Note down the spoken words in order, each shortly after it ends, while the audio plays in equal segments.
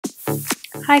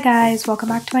Hi guys, welcome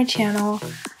back to my channel.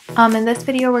 In this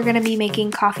video we're going to be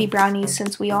making coffee brownies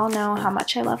since we all know how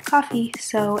much I love coffee,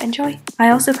 so enjoy!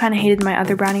 I also kind of hated my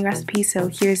other brownie recipe, so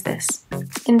here's this.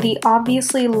 In the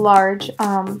obviously large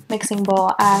mixing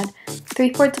bowl, add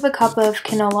 3/4 cup of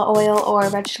canola oil or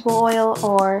vegetable oil,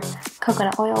 or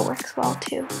coconut oil works well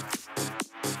too.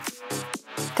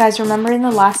 Guys, remember in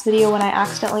the last video when I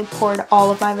accidentally poured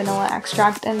all of my vanilla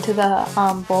extract into the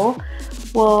bowl?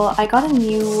 Well, I got a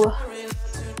new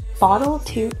bottle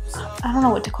too. I don't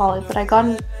know what to call it, but I got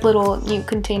a little new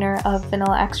container of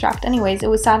vanilla extract. Anyways, it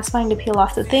was satisfying to peel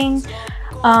off the thing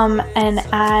and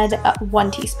add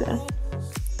 1 teaspoon.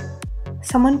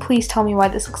 Someone please tell me why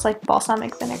this looks like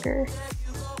balsamic vinegar.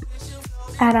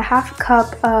 Add a 1/2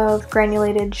 cup of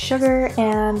granulated sugar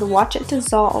and watch it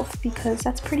dissolve because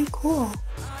that's pretty cool.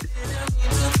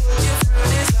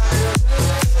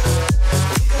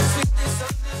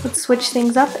 Let's switch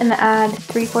things up and add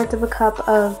 3/4 cup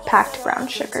of packed brown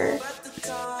sugar.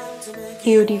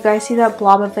 Ew, do you guys see that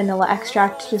blob of vanilla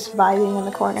extract just vibing in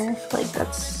the corner? Like,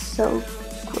 that's so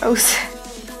gross.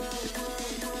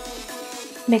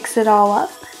 Mix it all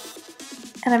up.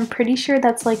 And I'm pretty sure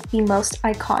that's like the most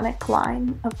iconic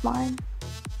line of mine.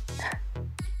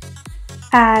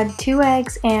 Add 2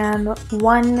 eggs and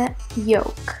 1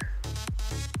 yolk.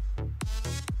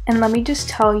 And let me just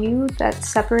tell you that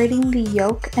separating the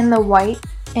yolk and the white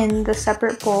in the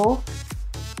separate bowl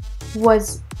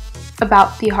was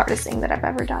about the hardest thing that I've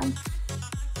ever done.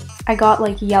 I got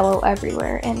like yellow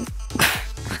everywhere and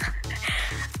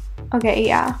okay,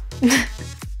 yeah.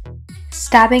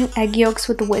 Stabbing egg yolks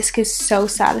with a whisk is so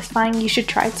satisfying. You should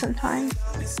try it sometime.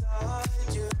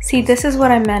 See, this is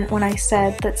what I meant when I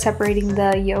said that separating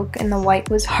the yolk and the white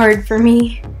was hard for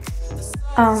me.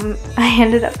 I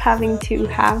ended up having 2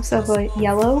 halves of a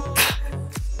yellow.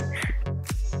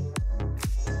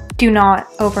 Do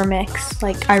not overmix.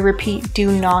 Like, I repeat,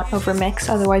 do not overmix,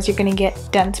 otherwise you're gonna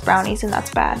get dense brownies and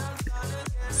that's bad.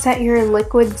 Set your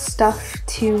liquid stuff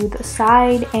to the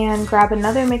side and grab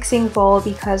another mixing bowl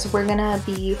because we're gonna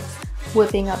be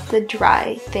whipping up the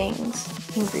dry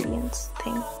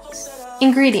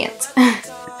ingredients.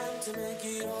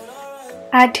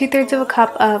 Add 2/3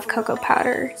 cup of cocoa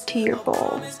powder to your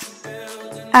bowl.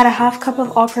 Add a 1/2 cup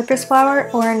of all-purpose flour,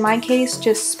 or in my case,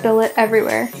 just spill it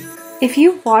everywhere. If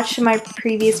you've watched my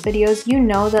previous videos, you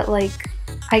know that like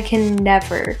I can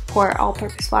never pour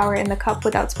all-purpose flour in the cup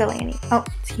without spilling any. Oh,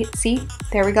 see?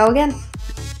 There we go again.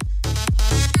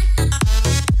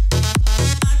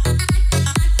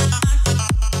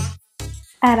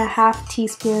 Add a 1/2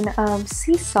 teaspoon of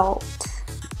sea salt.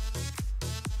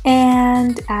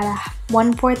 And add a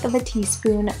 1/4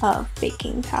 teaspoon of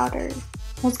baking powder.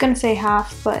 I was gonna say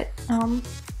 1/2, but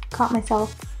caught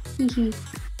myself. Hehe.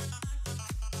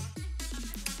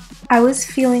 I was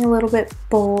feeling a little bit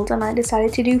bold and I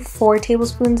decided to do 4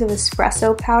 tablespoons of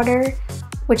espresso powder,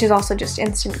 which is also just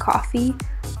instant coffee,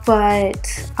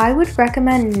 but I would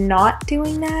recommend not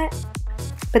doing that.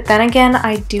 But then again,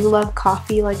 I do love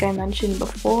coffee like I mentioned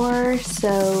before,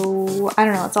 so I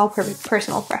don't know, it's all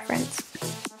personal preference.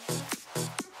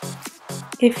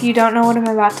 If you don't know what I'm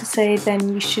about to say, then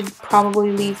you should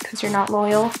probably leave because you're not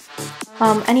loyal.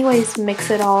 Anyways,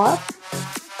 mix it all up.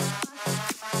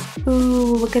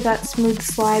 Ooh, look at that smooth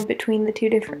slide between the 2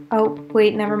 different... Oh,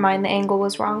 wait, never mind, the angle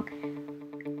was wrong.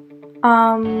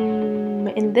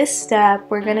 In this step,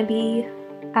 we're gonna be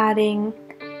adding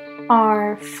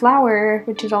our flour,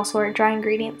 which is also our dry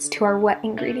ingredients, to our wet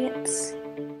ingredients.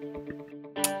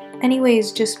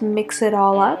 Anyways, just mix it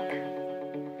all up.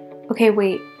 Okay,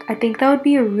 wait. I think that would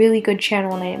be a really good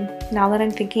channel name, now that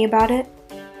I'm thinking about it.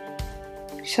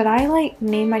 Should I, like,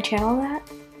 name my channel that?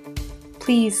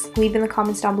 Please leave in the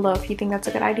comments down below if you think that's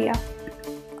a good idea.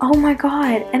 Oh my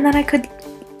god, and then I could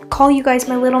call you guys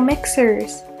my little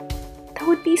mixers. That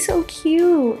would be so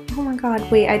cute. Oh my god,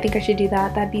 wait, I think I should do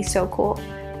that. That'd be so cool.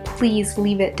 Please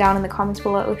leave it down in the comments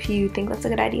below if you think that's a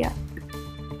good idea.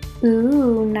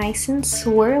 Ooh, nice and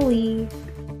swirly.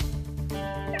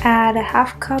 Add a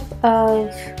 1/2 cup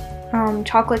of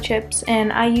chocolate chips,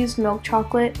 and I use milk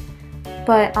chocolate,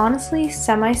 but honestly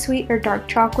semi-sweet or dark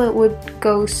chocolate would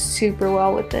go super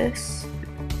well with this.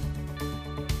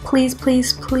 Please,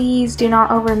 please, please do not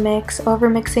overmix.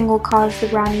 Overmixing will cause the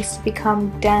brownies to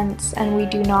become dense and we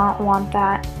do not want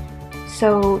that.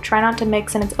 So try not to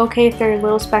mix, and it's okay if there are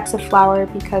little specks of flour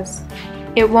because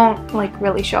it won't like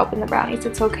really show up in the brownies.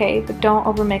 It's okay, but don't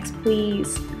overmix,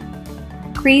 please.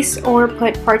 Grease or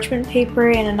put parchment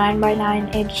paper in a 9x9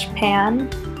 inch pan,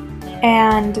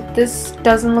 and this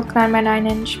doesn't look 9x9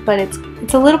 inch, but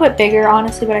it's a little bit bigger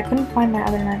honestly, but I couldn't find my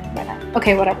other 9x9.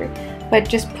 Okay, whatever. But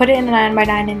just put it in a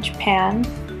 9x9 inch pan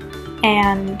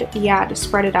and yeah, just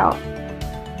spread it out.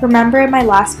 Remember in my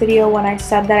last video when I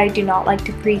said that I do not like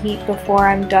to preheat before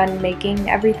I'm done making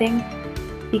everything?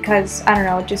 Because, I don't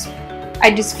know,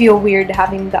 I just feel weird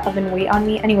having the oven wait on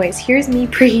me. Anyways, here's me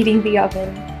preheating the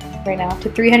oven right now to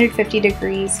 350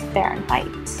 degrees Fahrenheit.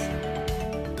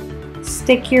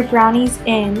 Stick your brownies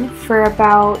in for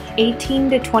about 18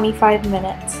 to 25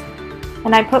 minutes.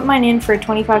 And I put mine in for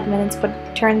 25 minutes, but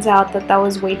it turns out that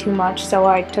was way too much, so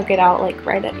I took it out like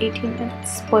right at 18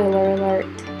 minutes. Spoiler alert.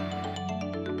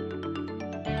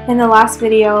 In the last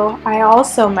video, I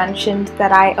also mentioned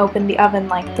that I open the oven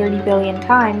like 30 billion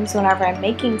times whenever I'm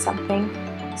making something.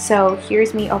 So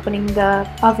here's me opening the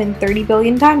oven 30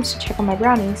 billion times to check on my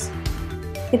brownies.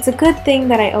 It's a good thing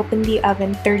that I opened the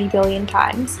oven 30 billion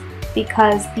times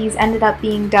because these ended up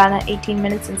being done at 18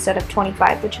 minutes instead of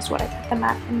 25, which is what I put them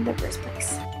at in the first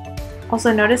place.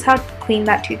 Also, notice how clean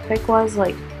that toothpick was?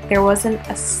 Like, there wasn't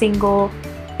a single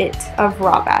bit of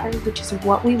raw batter, which is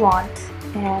what we want.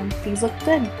 And these look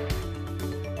good.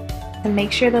 And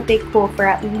make sure that they cool for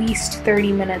at least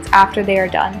 30 minutes after they are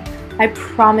done. I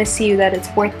promise you that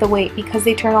it's worth the wait because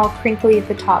they turn all crinkly at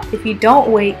the top. If you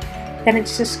don't wait, then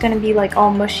it's just gonna be like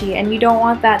all mushy, and you don't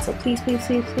want that, so please, please,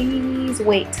 please, please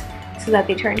wait so that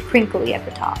they turn crinkly at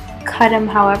the top. Cut them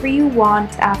however you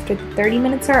want after the 30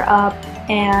 minutes are up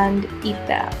and eat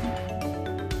them.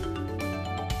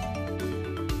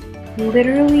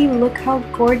 Literally, look how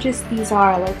gorgeous these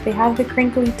are. Like, they have the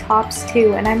crinkly tops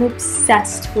too, and I'm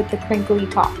obsessed with the crinkly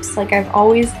tops. Like, I've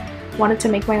always wanted to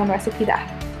make my own recipe that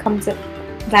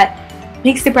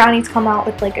makes the brownies come out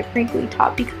with like a crinkly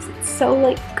top because it's so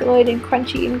like good and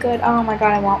crunchy and good. Oh my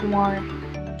god, I want more.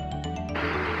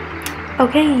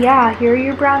 Okay, yeah, here are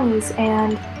your brownies,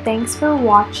 and thanks for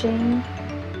watching.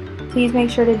 Please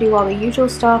make sure to do all the usual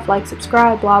stuff, like,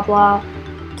 subscribe, blah blah.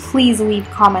 Please leave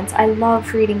comments. I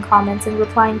love reading comments and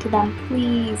replying to them.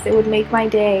 Please, it would make my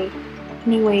day.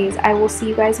 Anyways, I will see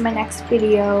you guys in my next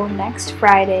video next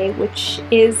Friday, which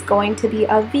is going to be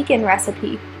a vegan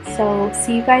recipe. So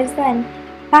see you guys then.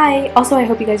 Bye. Also, I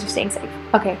hope you guys are staying safe.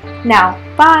 Okay, now,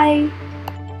 bye.